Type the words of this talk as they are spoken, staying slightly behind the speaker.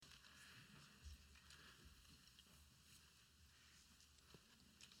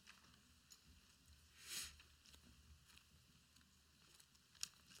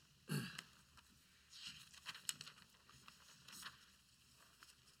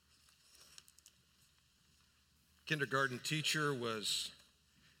kindergarten teacher was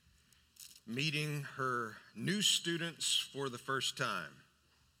meeting her new students for the first time.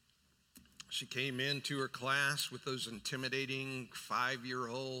 She came into her class with those intimidating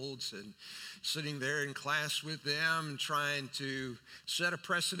 5-year-olds and sitting there in class with them and trying to set a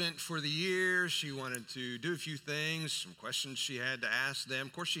precedent for the year. She wanted to do a few things, some questions she had to ask them.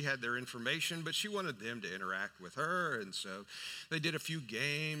 Of course, she had their information, but she wanted them to interact with her. And so they did a few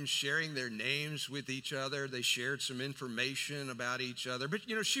games, sharing their names with each other. They shared some information about each other. But,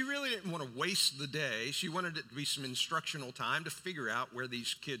 she really didn't want to waste the day. She wanted it to be some instructional time to figure out where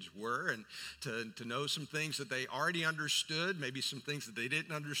these kids were and to know some things that they already understood, maybe some things that they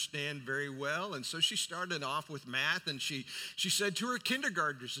didn't understand very well. And so she started off with math, and she said to her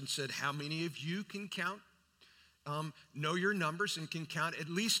kindergartners and said, how many of you can count, know your numbers and can count at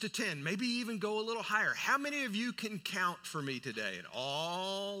least to 10, maybe even go a little higher? How many of you can count for me today? And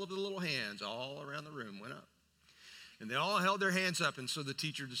all of the little hands all around the room went up. And they all held their hands up, and so the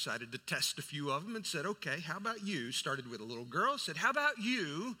teacher decided to test a few of them and said, okay, how about you? Started with a little girl, said, how about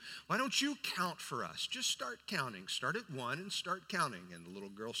you? Why don't you count for us? Just start counting. Start at 1 and start counting. And the little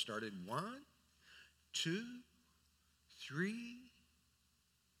girl started 1, 2, 3.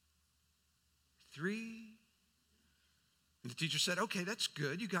 And the teacher said, okay, that's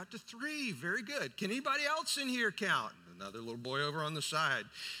good. You got to 3. Very good. Can anybody else in here count? And another little boy over on the side,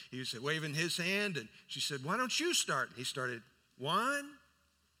 he was waving his hand, and she said, why don't you start? And he started 1,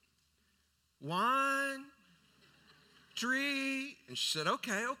 3. And she said,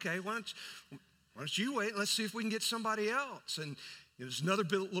 okay, why don't you wait and let's see if we can get somebody else. And there's another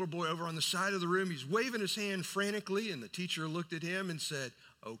little boy over on the side of the room. He's waving his hand frantically, and the teacher looked at him and said,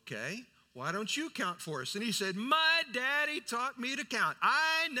 okay, why don't you count for us? And he said, my daddy taught me to count.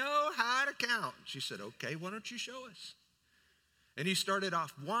 I know how to count. She said, okay, why don't you show us? And he started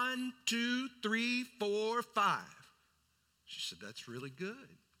off 1, 2, 3, 4, 5. She said, that's really good.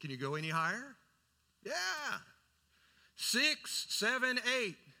 Can you go any higher? Yeah. 6, 7,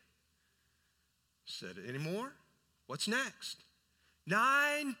 8. Said, any more? What's next?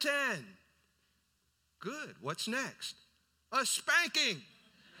 9, 10. Good. What's next? A spanking.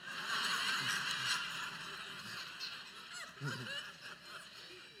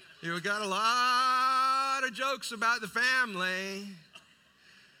 We got a lot of jokes about the family.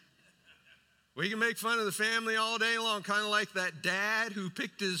 We can make fun of the family all day long, kind of like that dad who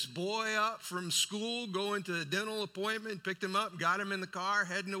picked his boy up from school, going to a dental appointment, picked him up, got him in the car,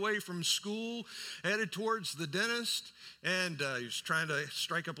 heading away from school, headed towards the dentist. And he was trying to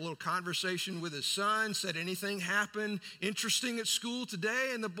strike up a little conversation with his son, said, anything happened interesting at school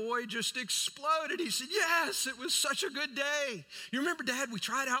today? And the boy just exploded. He said, yes, it was such a good day. You remember, Dad, we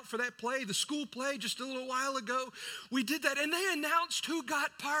tried out for that play, the school play, just a little while ago. We did that, and they announced who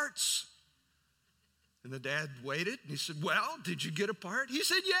got parts. And the dad waited, and he said, well, did you get a part? He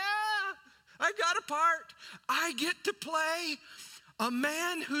said, yeah, I got a part. I get to play a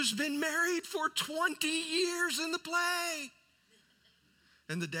man who's been married for 20 years in the play.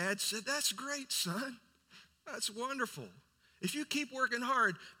 And the dad said, that's great, son. That's wonderful. If you keep working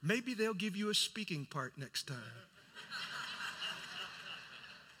hard, maybe they'll give you a speaking part next time.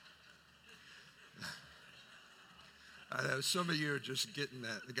 I know some of you are just getting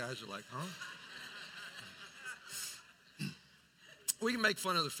that. The guys are like, huh? We can make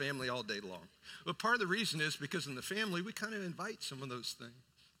fun of the family all day long. But part of the reason is because in the family, we kind of invite some of those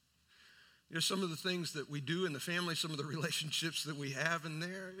things. Some of the things that we do in the family, some of the relationships that we have in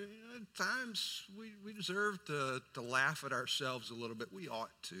there, at times we deserve to laugh at ourselves a little bit. We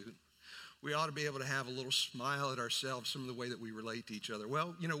ought to. We ought to be able to have a little smile at ourselves, some of the way that we relate to each other.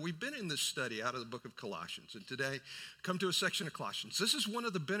 Well, we've been in this study out of the book of Colossians, and today come to a section of Colossians. This is one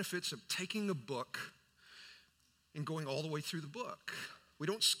of the benefits of taking a book and going all the way through the book. We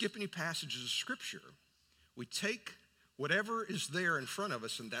don't skip any passages of Scripture. We take whatever is there in front of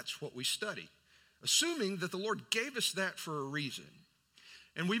us, and that's what we study, assuming that the Lord gave us that for a reason.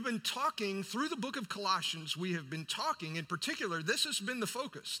 And we've been talking through the book of Colossians. We have been talking, in particular, this has been the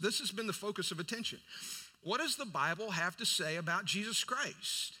focus. This has been the focus of attention. What does the Bible have to say about Jesus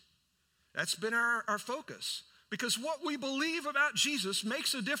Christ? That's been our focus. Because what we believe about Jesus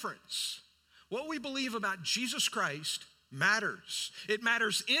makes a difference. What we believe about Jesus Christ matters. It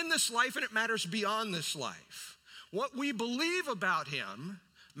matters in this life and it matters beyond this life. What we believe about him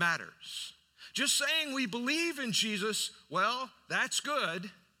matters. Just saying we believe in Jesus, well, that's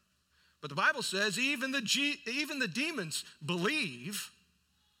good. But the Bible says even the demons believe.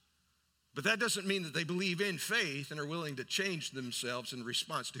 But that doesn't mean that they believe in faith and are willing to change themselves in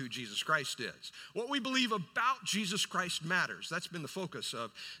response to who Jesus Christ is. What we believe about Jesus Christ matters. That's been the focus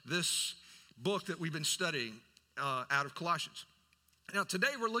of this book that we've been studying out of Colossians. Now, today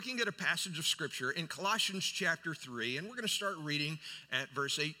we're looking at a passage of Scripture in Colossians chapter 3, and we're going to start reading at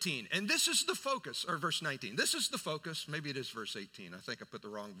verse 18. And this is the focus, or verse 19. This is the focus. Maybe it is verse 18. I think I put the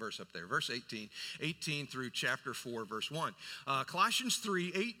wrong verse up there. Verse 18 through chapter 4, verse 1. Colossians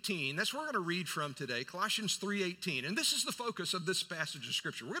 3:18, that's where we're going to read from today. Colossians 3:18. And this is the focus of this passage of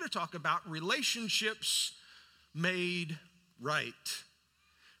Scripture. We're going to talk about relationships made right.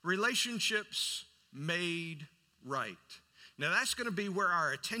 Relationships made right. Now, that's going to be where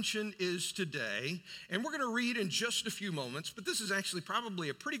our attention is today, and we're going to read in just a few moments, but this is actually probably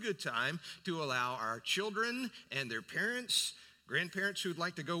a pretty good time to allow our children and their parents, grandparents who would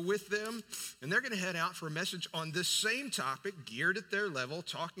like to go with them, and they're going to head out for a message on this same topic, geared at their level,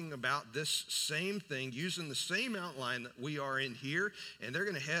 talking about this same thing, using the same outline that we are in here, and they're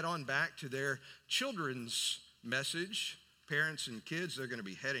going to head on back to their children's message. Parents and kids, they're going to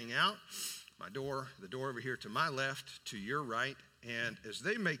be heading out. The door over here to my left, to your right. And as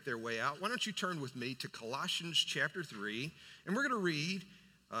they make their way out, why don't you turn with me to Colossians chapter 3, and we're going to read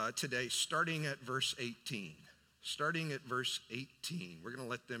today starting at verse 18. Starting at verse 18. We're going to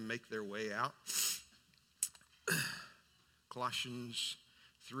let them make their way out. Colossians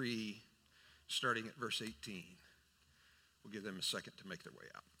 3, starting at verse 18. We'll give them a second to make their way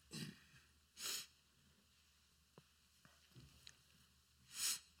out.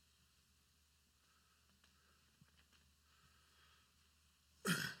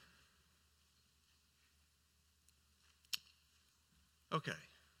 Okay,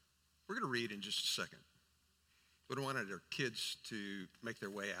 we're going to read in just a second. But I wanted our kids to make their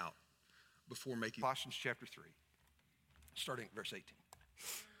way out before making Colossians chapter 3, starting at verse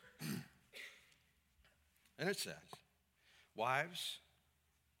 18. And it says, "Wives,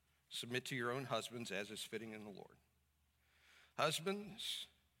 submit to your own husbands as is fitting in the Lord. Husbands,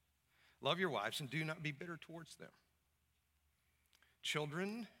 love your wives and do not be bitter towards them.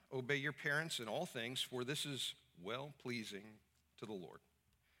 Children, obey your parents in all things, for this is well-pleasing to the Lord.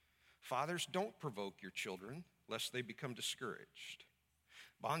 Fathers, don't provoke your children, lest they become discouraged.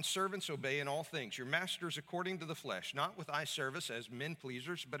 Bondservants, obey in all things your masters according to the flesh, not with eye service as men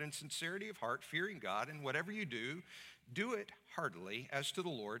pleasers, but in sincerity of heart, fearing God, and whatever you do, do it heartily as to the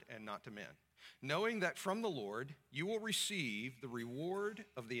Lord and not to men, knowing that from the Lord you will receive the reward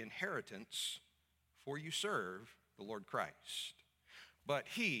of the inheritance, for you serve the Lord Christ. But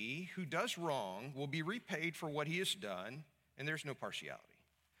he who does wrong will be repaid for what he has done, and there's no partiality.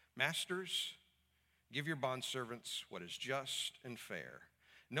 Masters, give your bondservants what is just and fair,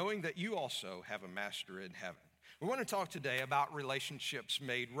 knowing that you also have a master in heaven." We want to talk today about relationships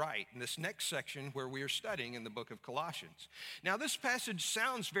made right in this next section where we are studying in the book of Colossians. Now, this passage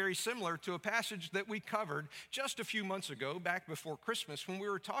sounds very similar to a passage that we covered just a few months ago, back before Christmas, when we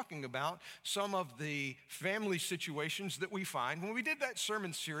were talking about some of the family situations that we find when we did that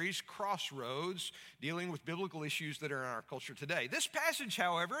sermon series, Crossroads, dealing with biblical issues that are in our culture today. This passage,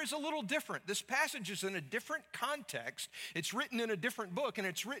 however, is a little different. This passage is in a different context. It's written in a different book, and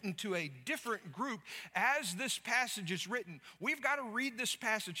it's written to a different group. As this passage is written, we've got to read this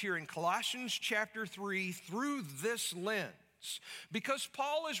passage here in Colossians chapter 3 through this lens. Because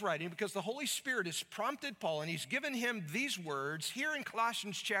Paul is writing, because the Holy Spirit has prompted Paul, and he's given him these words here in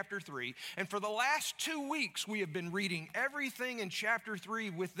Colossians chapter 3. And for the last 2 weeks, we have been reading everything in chapter 3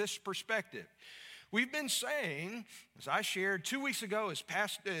 with this perspective. We've been saying, as I shared 2 weeks ago, as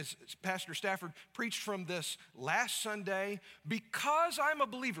Pastor Stafford preached from this last Sunday, because I'm a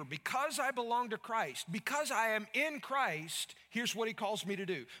believer, because I belong to Christ, because I am in Christ, here's what he calls me to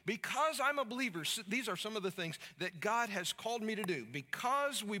do. Because I'm a believer, these are some of the things that God has called me to do.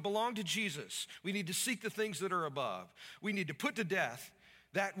 Because we belong to Jesus, we need to seek the things that are above. We need to put to death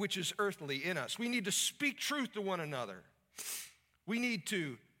that which is earthly in us. We need to speak truth to one another. We need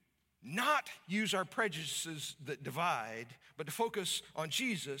to not use our prejudices that divide, but to focus on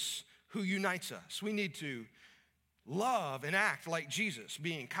Jesus who unites us. We need to love and act like Jesus,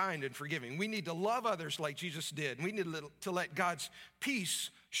 being kind and forgiving. We need to love others like Jesus did. We need to let God's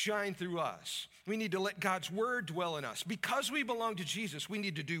peace shine through us. We need to let God's word dwell in us. Because we belong to Jesus, we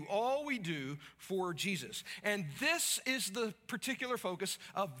need to do all we do for Jesus. And this is the particular focus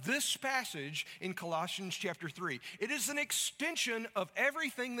of this passage in Colossians chapter 3. It is an extension of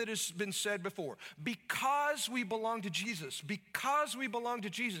everything that has been said before. Because we belong to Jesus,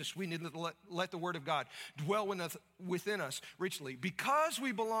 we need to let the word of God dwell within us richly. Because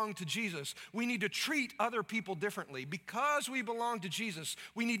we belong to Jesus, we need to treat other people differently. Because we belong to Jesus,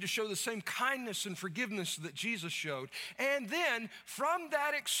 we need to show the same kindness and forgiveness that Jesus showed. And then from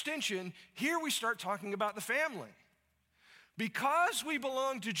that extension, here we start talking about the family. Because we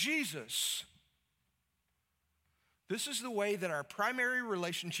belong to Jesus, This is the way that our primary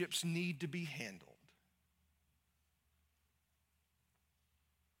relationships need to be handled.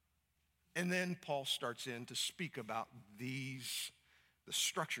 And then Paul starts in to speak about the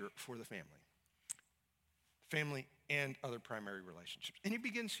structure for the family and other primary relationships. And he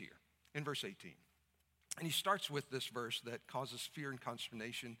begins here in verse 18. And he starts with this verse that causes fear and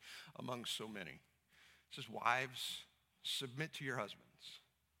consternation among so many. It says, wives, submit to your husbands,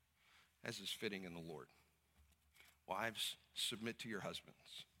 as is fitting in the Lord. Wives, submit to your husbands.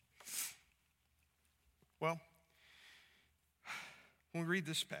 Well, when we read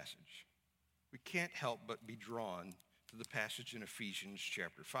this passage, we can't help but be drawn to the passage in Ephesians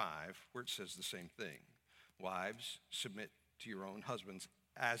chapter 5, where it says the same thing. Wives, submit to your own husbands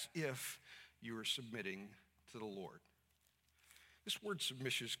as if you are submitting to the Lord. This word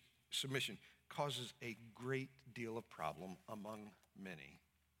submission causes a great deal of problem among many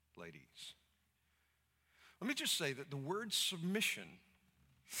ladies. Let me just say that the word submission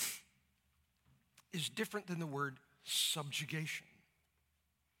is different than the word subjugation.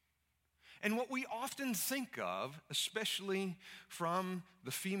 And what we often think of, especially from the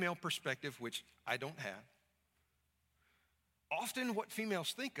female perspective, which I don't have, often what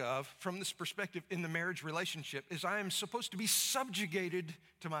females think of from this perspective in the marriage relationship is I am supposed to be subjugated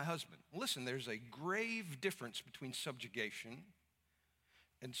to my husband. Listen, there's a grave difference between subjugation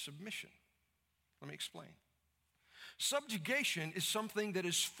and submission. Let me explain. Subjugation is something that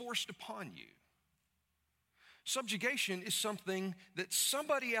is forced upon you. Subjugation is something that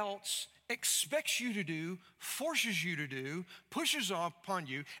somebody else expects you to do, forces you to do, pushes upon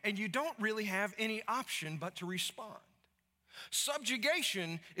you, and you don't really have any option but to respond.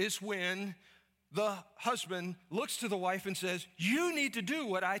 Subjugation is when the husband looks to the wife and says, you need to do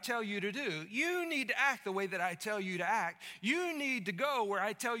what I tell you to do. You need to act the way that I tell you to act. You need to go where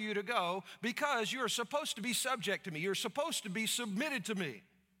I tell you to go because you're supposed to be subject to me. You're supposed to be submitted to me.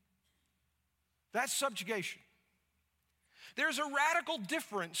 That's subjugation. There's a radical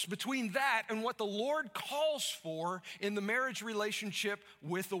difference between that and what the Lord calls for in the marriage relationship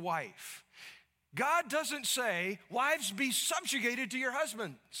with the wife. God doesn't say, wives, be subjugated to your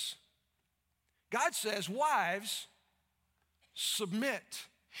husbands. God says, wives, submit.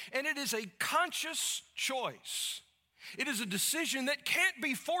 And it is a conscious choice. It is a decision that can't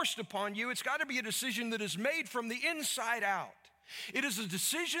be forced upon you. It's got to be a decision that is made from the inside out. It is a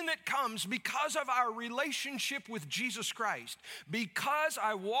decision that comes because of our relationship with Jesus Christ, because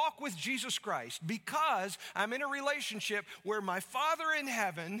I walk with Jesus Christ, because I'm in a relationship where my Father in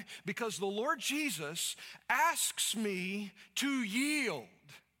heaven, because the Lord Jesus asks me to yield.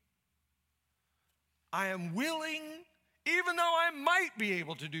 I am willing, even though I might be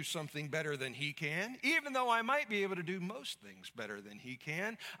able to do something better than he can, even though I might be able to do most things better than he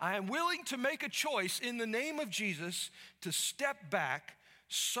can, I am willing to make a choice in the name of Jesus to step back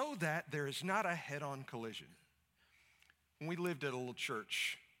so that there is not a head-on collision. When we lived at a little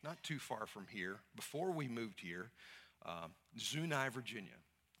church not too far from here, before we moved here, Zuni, Virginia.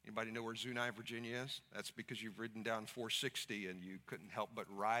 Anybody know where Zuni, Virginia is? That's because you've ridden down 460 and you couldn't help but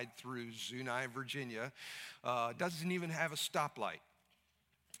ride through Zuni, Virginia. Doesn't even have a stoplight.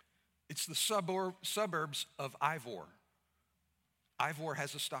 It's the suburbs of Ivor. Ivor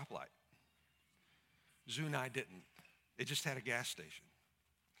has a stoplight. Zuni didn't. It just had a gas station.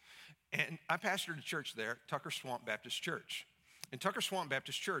 And I pastored a church there, Tucker Swamp Baptist Church. And Tucker Swamp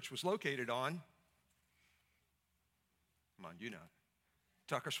Baptist Church was located on, come on, you know,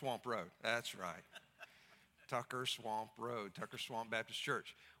 Tucker Swamp Road. That's right. Tucker Swamp Road, Tucker Swamp Baptist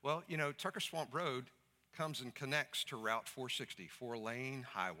Church. Well, you know, Tucker Swamp Road comes and connects to Route 460, 4-lane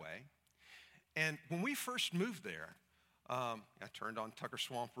highway. And when we first moved there, I turned on Tucker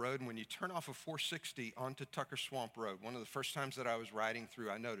Swamp Road, and when you turn off of 460 onto Tucker Swamp Road, one of the first times that I was riding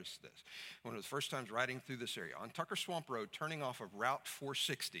through, I noticed this. One of the first times riding through this area, on Tucker Swamp Road, turning off of Route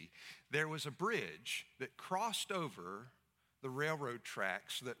 460, there was a bridge that crossed over the railroad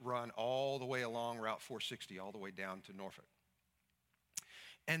tracks that run all the way along Route 460, all the way down to Norfolk.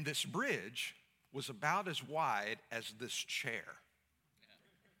 And this bridge was about as wide as this chair.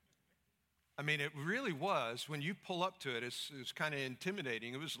 I mean, it really was. When you pull up to it, it was kind of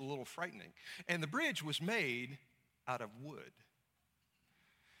intimidating. It was a little frightening. And the bridge was made out of wood.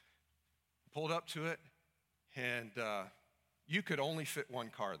 Pulled up to it, and you could only fit one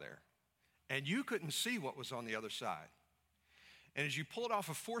car there. And you couldn't see what was on the other side. And as you pull it off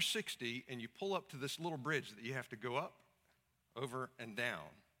of 460 and you pull up to this little bridge that you have to go up, over, and down,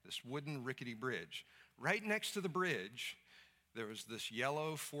 this wooden rickety bridge, right next to the bridge, there was this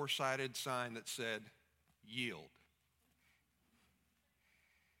yellow four-sided sign that said, yield.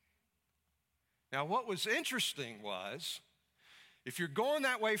 Now, what was interesting was, if you're going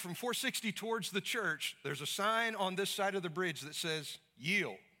that way from 460 towards the church, there's a sign on this side of the bridge that says,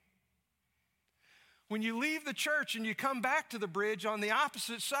 yield. When you leave the church and you come back to the bridge on the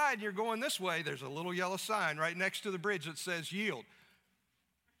opposite side and you're going this way, there's a little yellow sign right next to the bridge that says yield.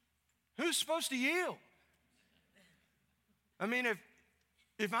 Who's supposed to yield? I mean,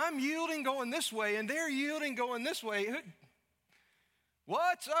 if I'm yielding going this way and they're yielding going this way,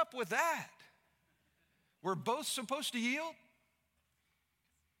 what's up with that? We're both supposed to yield?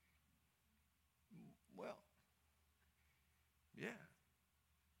 Well, yeah.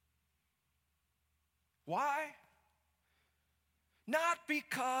 Why? Not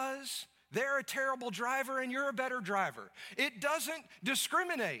because they're a terrible driver and you're a better driver. It doesn't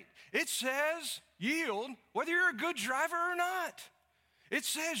discriminate. It says yield whether you're a good driver or not. It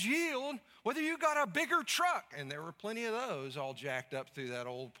says yield whether you got a bigger truck. And there were plenty of those all jacked up through that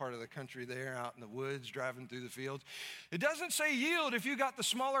old part of the country there out in the woods driving through the fields. It doesn't say yield if you got the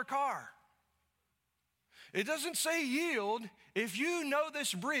smaller car. It doesn't say yield if you know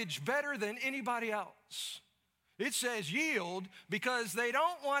this bridge better than anybody else. It says yield because they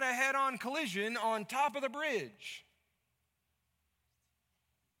don't want a head-on collision on top of the bridge.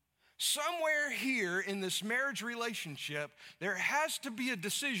 Somewhere here in this marriage relationship, there has to be a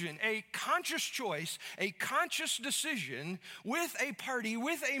decision, a conscious choice, a conscious decision with a party,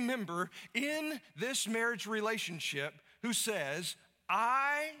 with a member in this marriage relationship who says,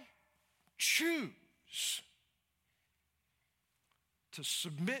 I choose to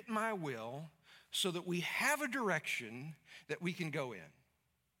submit my will so that we have a direction that we can go in.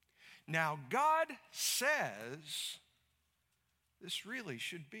 Now, God says this really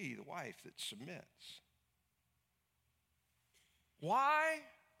should be the wife that submits. Why?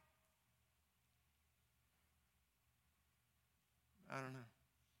 I don't know.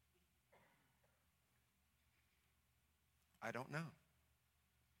 I don't know.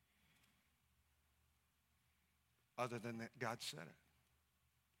 Other than that, God said it.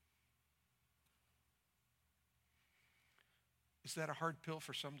 Is that a hard pill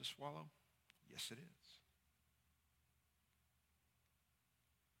for some to swallow? Yes, it is.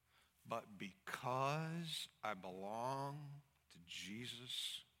 But because I belong to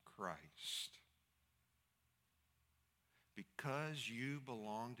Jesus Christ, because you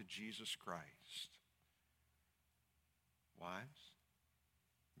belong to Jesus Christ, wives,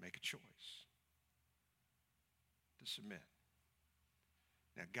 make a choice to submit.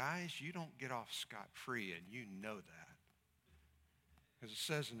 Now, guys, you don't get off scot-free, and you know that. Because it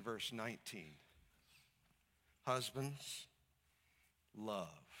says in verse 19, husbands, love.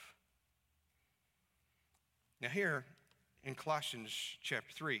 Now here in Colossians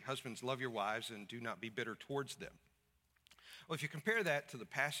chapter 3, husbands, love your wives and do not be bitter towards them. Well, if you compare that to the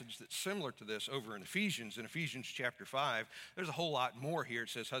passage that's similar to this over in Ephesians chapter 5, there's a whole lot more here. It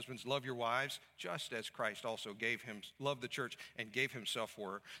says, husbands, love your wives, just as Christ also loved the church and gave himself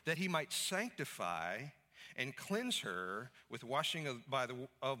for her, that he might sanctify and cleanse her with washing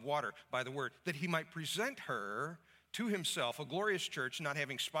of water by the word, that he might present her to himself, a glorious church, not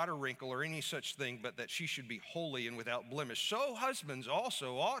having spot or wrinkle or any such thing, but that she should be holy and without blemish. So husbands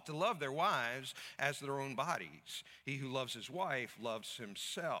also ought to love their wives as their own bodies. He who loves his wife loves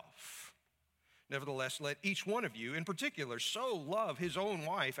himself. Nevertheless, let each one of you in particular so love his own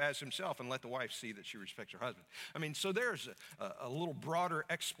wife as himself, and let the wife see that she respects her husband. I mean, so there's a little broader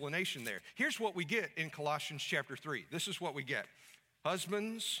explanation there. Here's what we get in Colossians chapter 3. This is what we get.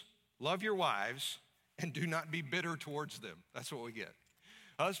 Husbands, love your wives and do not be bitter towards them. That's what we get.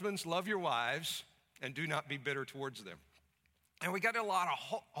 Husbands, love your wives and do not be bitter towards them. And we got a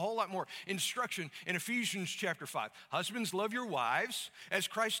whole lot more instruction in Ephesians chapter 5. Husbands, love your wives as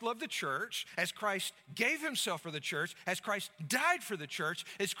Christ loved the church, as Christ gave himself for the church, as Christ died for the church,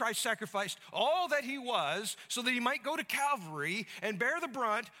 as Christ sacrificed all that he was so that he might go to Calvary and bear the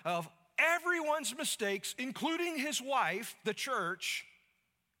brunt of everyone's mistakes, including his wife, the church,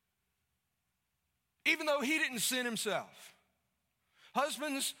 even though he didn't sin himself.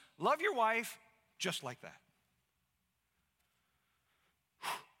 Husbands, love your wife just like that.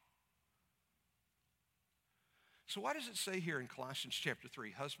 So why does it say here in Colossians chapter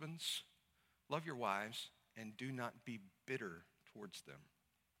 3, husbands, love your wives and do not be bitter towards them?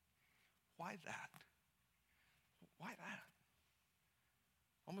 Why that? Why that?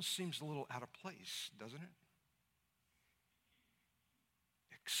 Almost seems a little out of place, doesn't it?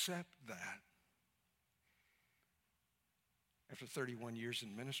 Except that after 31 years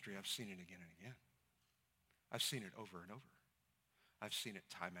in ministry, I've seen it again and again. I've seen it over and over. I've seen it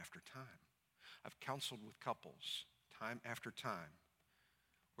time after time. I've counseled with couples time after time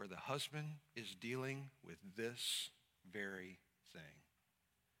where the husband is dealing with this very thing.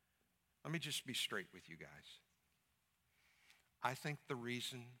 Let me just be straight with you guys. I think the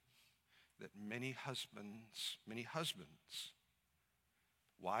reason that many husbands,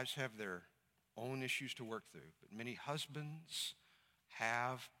 wives have their own issues to work through, but many husbands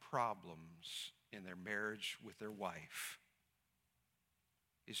have problems in their marriage with their wife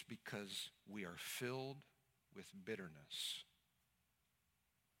is because we are filled with bitterness.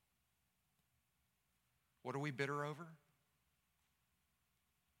 What are we bitter over?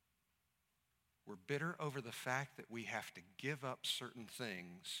 We're bitter over the fact that we have to give up certain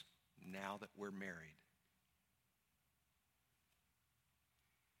things now that we're married.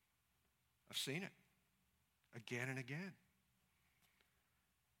 I've seen it again and again.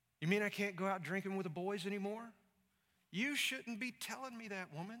 You mean I can't go out drinking with the boys anymore? You shouldn't be telling me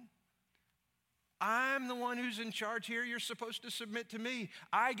that, woman. I'm the one who's in charge here. You're supposed to submit to me.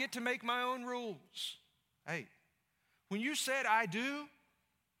 I get to make my own rules. Hey, when you said I do,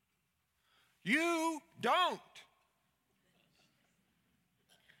 you don't.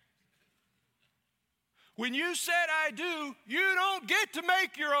 When you said I do, you don't get to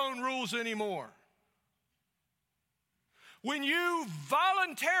make your own rules anymore. When you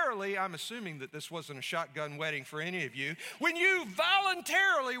voluntarily, I'm assuming that this wasn't a shotgun wedding for any of you, when you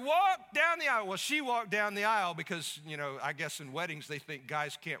voluntarily walk down the aisle, well, she walked down the aisle because, I guess in weddings they think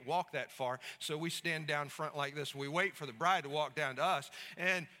guys can't walk that far, so we stand down front like this and we wait for the bride to walk down to us.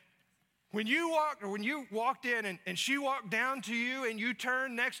 And when you walked in and she walked down to you and you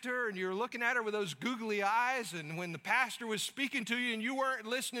turned next to her and you're looking at her with those googly eyes, and when the pastor was speaking to you and you weren't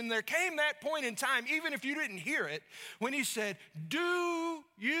listening, there came that point in time, even if you didn't hear it, when he said, "Do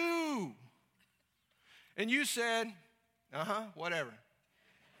you?" And you said, whatever.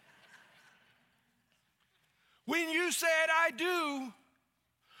 When you said, "I do,"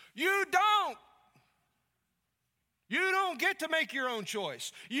 you don't. You don't get to make your own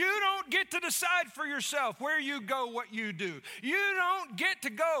choice. You don't get to decide for yourself where you go, what you do. You don't get to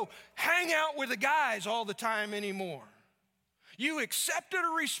go hang out with the guys all the time anymore. You accepted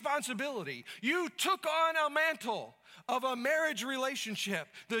a responsibility. You took on a mantle of a marriage relationship.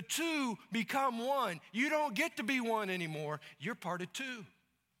 The two become one. You don't get to be one anymore. You're part of two.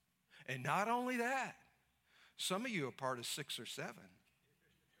 And not only that, some of you are part of 6 or 7.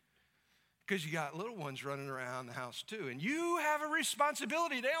 Because you got little ones running around the house too. And you have a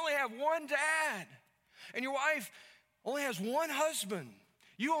responsibility. They only have one dad. And your wife only has one husband.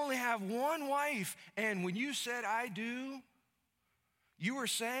 You only have one wife. And when you said, "I do," you were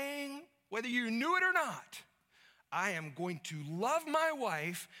saying, whether you knew it or not, I am going to love my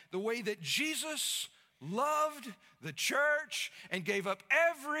wife the way that Jesus loved the church and gave up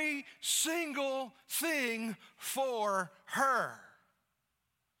every single thing for her.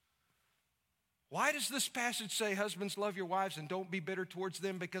 Why does this passage say, "Husbands, love your wives and don't be bitter towards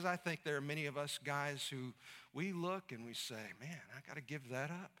them"? Because I think there are many of us guys who we look and we say, "Man, I got to give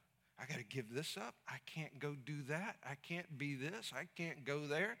that up. I got to give this up. I can't go do that. I can't be this. I can't go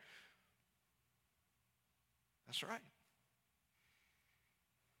there." That's right.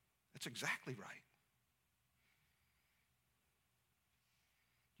 That's exactly right.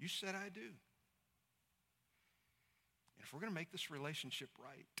 You said, "I do." And if we're going to make this relationship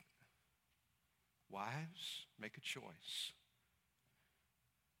right, wives, make a choice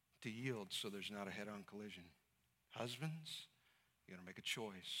to yield so there's not a head-on collision. Husbands, you got to make a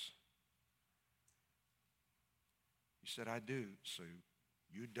choice. You said, "I do," so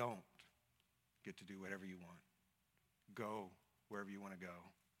you don't get to do whatever you want. Go wherever you want to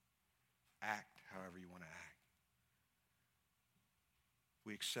go. Act however you want to act.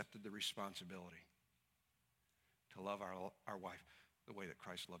 We accepted the responsibility to love our wife the way that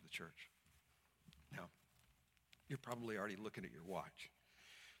Christ loved the church. Now, you're probably already looking at your watch.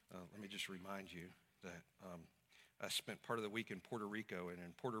 Let me just remind you that I spent part of the week in Puerto Rico, and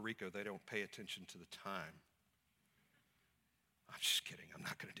in Puerto Rico, they don't pay attention to the time. I'm just kidding. I'm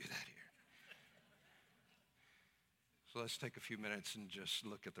not going to do that here. So let's take a few minutes and just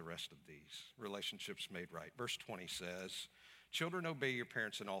look at the rest of these. Relationships made right. Verse 20 says, "Children, obey your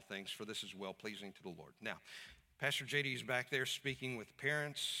parents in all things, for this is well-pleasing to the Lord." Now, Pastor JD is back there speaking with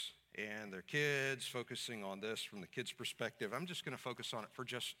parents and their kids, focusing on this from the kids' perspective. I'm just going to focus on it for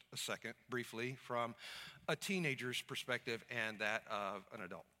just a second, briefly, from a teenager's perspective and that of an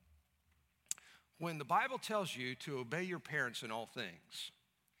adult. When the Bible tells you to obey your parents in all things,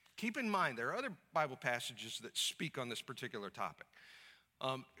 keep in mind there are other Bible passages that speak on this particular topic.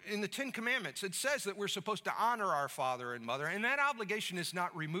 In the 10 Commandments, it says that we're supposed to honor our father and mother, and that obligation is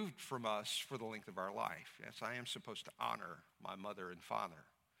not removed from us for the length of our life. Yes, I am supposed to honor my mother and father.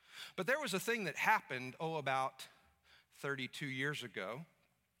 But there was a thing that happened, about 32 years ago,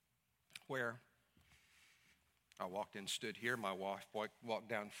 where I walked in, stood here, my wife walked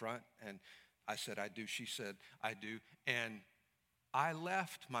down front, and I said, I do. She said, I do. And I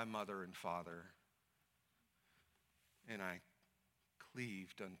left my mother and father, and I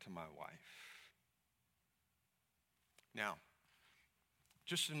cleaved unto my wife. Now,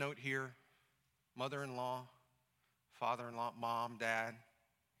 just a note here, mother-in-law, father-in-law, mom, dad,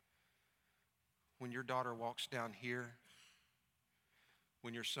 when your daughter walks down here,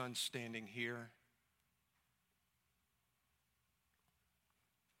 when your son's standing here,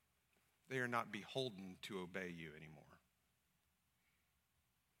 they are not beholden to obey you anymore.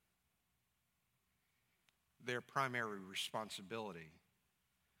 Their primary responsibility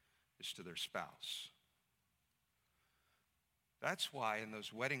is to their spouse. That's why in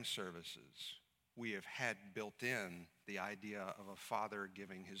those wedding services, we have had built in the idea of a father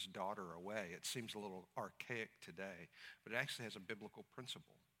giving his daughter away. It seems a little archaic today, but it actually has a biblical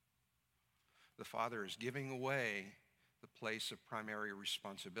principle. The father is giving away the place of primary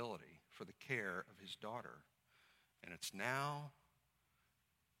responsibility for the care of his daughter. And it's now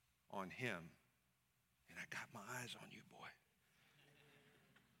on him. And I got my eyes on you, boy.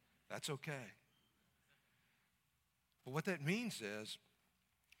 That's okay. But what that means is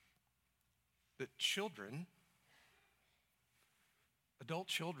that children, adult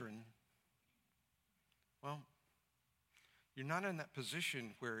children, well, you're not in that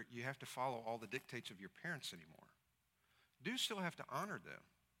position where you have to follow all the dictates of your parents anymore. You do still have to honor them.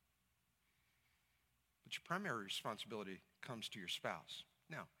 But your primary responsibility comes to your spouse.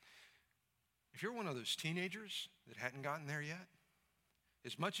 Now, if you're one of those teenagers that hadn't gotten there yet,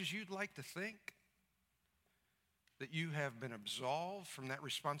 as much as you'd like to think that you have been absolved from that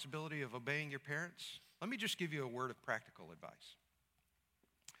responsibility of obeying your parents, let me just give you a word of practical advice.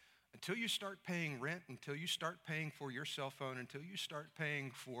 Until you start paying rent, until you start paying for your cell phone, until you start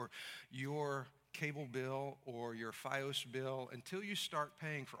paying for your cable bill or your Fios bill, until you start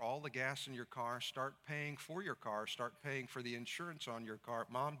paying for all the gas in your car, start paying for your car, start paying for the insurance on your car,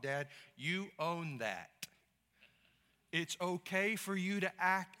 mom, dad, you own that. It's okay for you to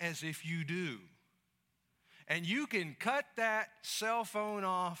act as if you do. And you can cut that cell phone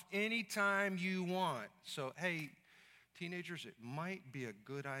off anytime you want. So, hey, teenagers, it might be a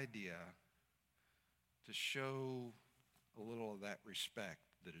good idea to show a little of that respect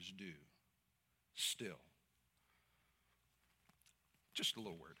that is due still. Just a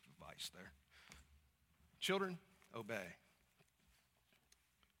little word of advice there. Children, obey.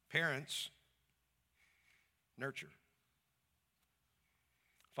 Parents, nurture.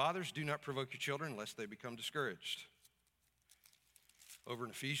 Fathers, do not provoke your children lest they become discouraged. Over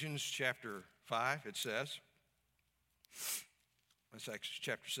in Ephesians chapter 5, it says, that's actually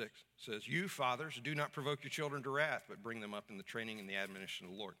chapter 6, it says, you fathers, do not provoke your children to wrath, but bring them up in the training and the admonition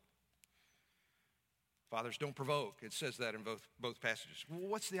of the Lord. Fathers, don't provoke. It says that in both passages. Well,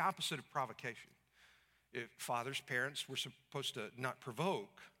 what's the opposite of provocation? If fathers, parents, we're supposed to not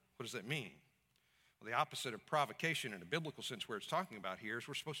provoke, what does that mean? Well, the opposite of provocation in a biblical sense where it's talking about here is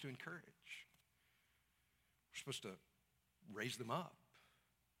we're supposed to encourage. We're supposed to raise them up.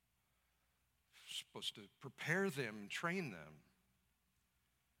 We're supposed to prepare them, train them.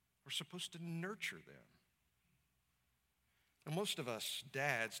 We're supposed to nurture them. And most of us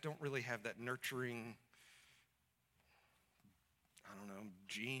dads don't really have that nurturing,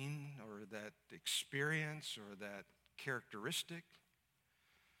 gene or that experience or that characteristic.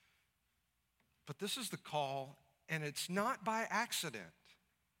 But this is the call, and it's not by accident.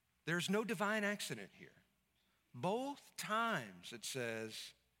 There's no divine accident here. Both times it says,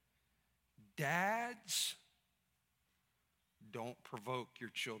 dads, don't provoke your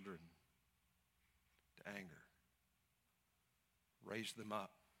children to anger. Raise them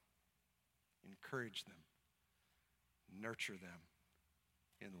up. Encourage them. Nurture them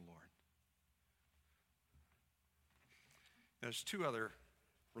in the Lord. There's two other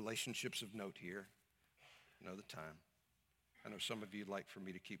relationships of note here. I know the time. I know some of you would like for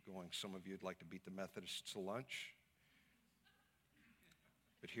me to keep going. Some of you would like to beat the Methodists to lunch.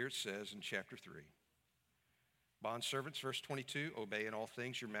 But here it says in chapter 3, bondservants, verse 22, obey in all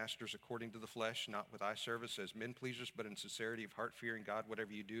things your masters according to the flesh, not with eye service as men pleasers, but in sincerity of heart, fearing God.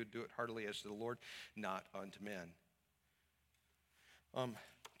 Whatever you do, do it heartily as to the Lord, not unto men.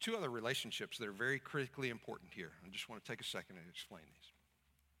 Two other relationships that are very critically important here. I just want to take a second and explain these.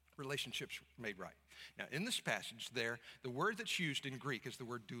 Relationships made right. Now, in this passage there, the word that's used in Greek is the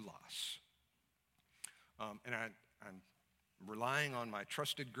word doulos. And I'm relying on my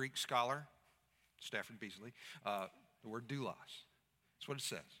trusted Greek scholar, Stafford Beasley, the word doulos. That's what it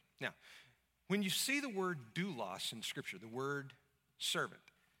says. Now, when you see the word doulos in Scripture, the word servant,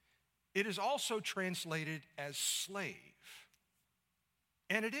 it is also translated as slave.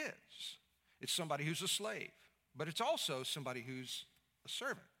 And it is. It's somebody who's a slave, but it's also somebody who's a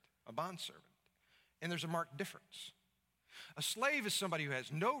servant, a bondservant. And there's a marked difference. A slave is somebody who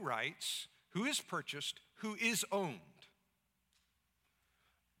has no rights, who is purchased, who is owned.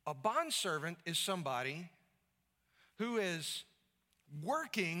 A bondservant is somebody who is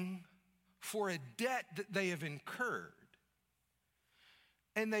working for a debt that they have incurred.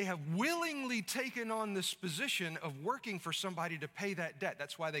 And they have willingly taken on this position of working for somebody to pay that debt.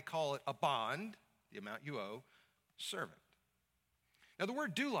 That's why they call it a bond, the amount you owe, servant. Now, the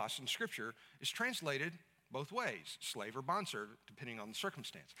word doulos in Scripture is translated both ways, slave or bondservant, depending on the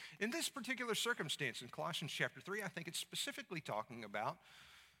circumstance. In this particular circumstance, in Colossians chapter 3, I think it's specifically talking about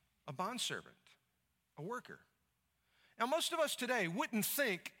a bondservant, a worker. Now, most of us today wouldn't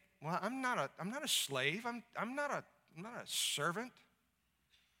think, well, I'm not a slave, I'm not a servant.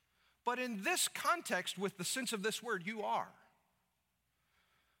 But in this context, with the sense of this word, you are.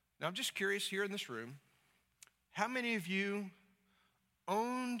 Now, I'm just curious here in this room, how many of you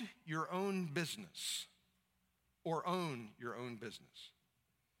owned your own business or own your own business?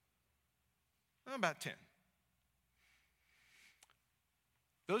 About 10.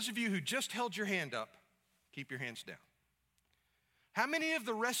 Those of you who just held your hand up, keep your hands down. How many of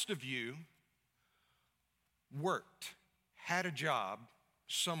the rest of you worked, had a job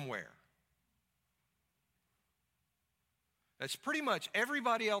somewhere? That's pretty much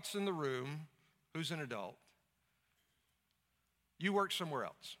everybody else in the room who's an adult. You work somewhere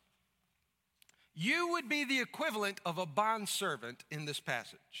else. You would be the equivalent of a bondservant in this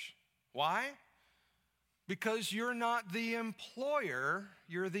passage. Why? Because you're not the employer,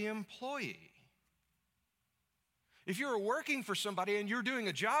 you're the employee. If you're working for somebody and you're doing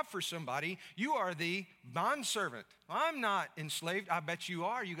a job for somebody, you are the bondservant. I'm not enslaved. I bet you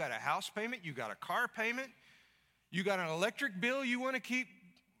are. You got a house payment, you got a car payment, you got an electric bill you want to keep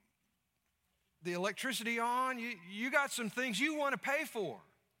the electricity on. You got some things you want to pay for.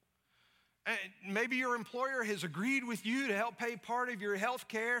 And maybe your employer has agreed with you to help pay part of your health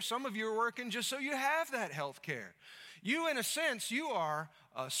care. Some of you are working just so you have that health care. You, in a sense, you are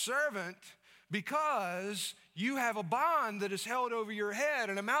a servant because you have a bond that is held over your head,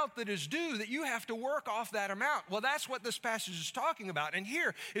 an amount that is due that you have to work off that amount. Well, that's what this passage is talking about. And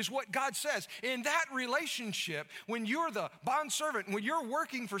here is what God says. In that relationship, when you're the bondservant, when you're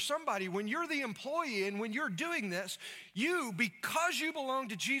working for somebody, when you're the employee, and when you're doing this, you, because you belong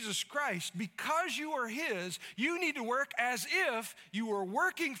to Jesus Christ, because you are His, you need to work as if you were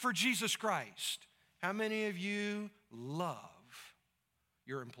working for Jesus Christ. How many of you love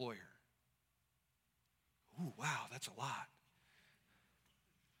your employer? Ooh, wow, that's a lot.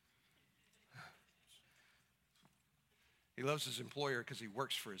 He loves his employer because he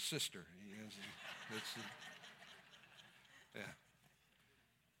works for his sister. Yeah.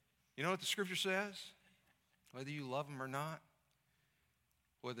 You know what the Scripture says? Whether you love them or not,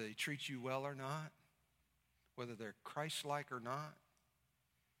 whether they treat you well or not, whether they're Christ-like or not,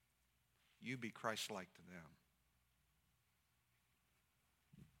 you be Christ-like to them.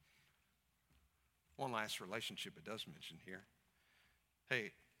 One last relationship it does mention here.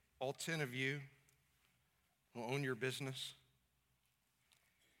 Hey, all 10 of you will own your business.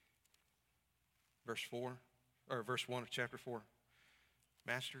 Verse 1 of chapter 4.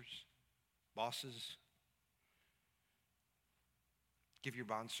 Masters, bosses, give your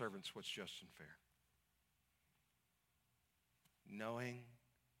bondservants what's just and fair, knowing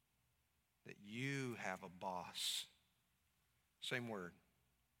that you have a boss. Same word.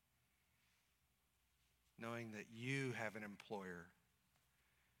 Knowing that you have an employer,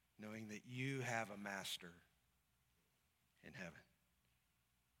 knowing that you have a master in heaven.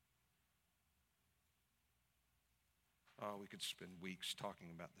 Oh, we could spend weeks talking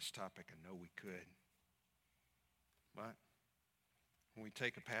about this topic. I know we could. But when we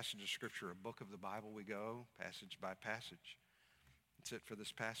take a passage of Scripture, a book of the Bible, we go passage by passage. That's it for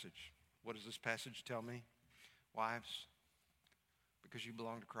this passage. What does this passage tell me? Wives, because you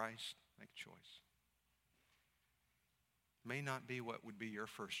belong to Christ, make a choice. May not be what would be your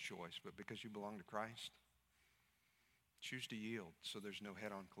first choice, but because you belong to Christ, choose to yield so there's no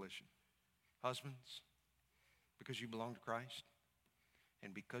head-on collision. Husbands, because you belong to Christ,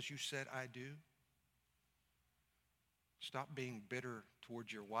 and because you said I do, stop being bitter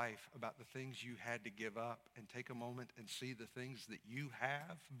towards your wife about the things you had to give up and take a moment and see the things that you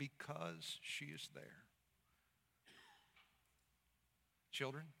have because she is there.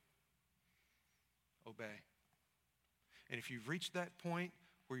 Children, obey. And if you've reached that point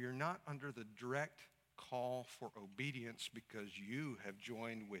where you're not under the direct call for obedience because you have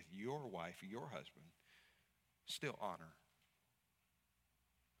joined with your wife, your husband, still honor.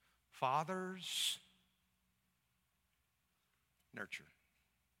 Fathers, nurture.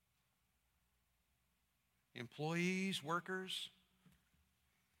 Employees, workers,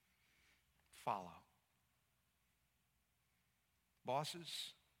 follow.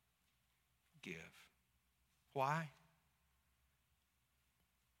 Bosses, give. Why?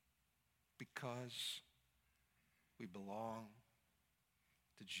 Because we belong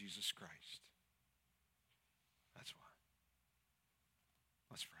to Jesus Christ. That's why.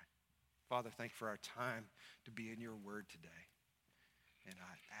 Let's pray. Father, thank you for our time to be in your word today. And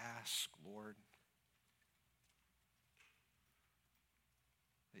I ask, Lord,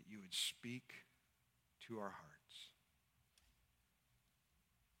 that you would speak to our hearts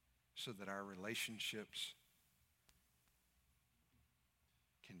so that our relationships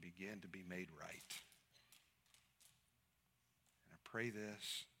can begin to be made right. And I pray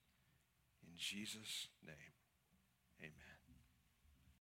this in Jesus' name. Amen.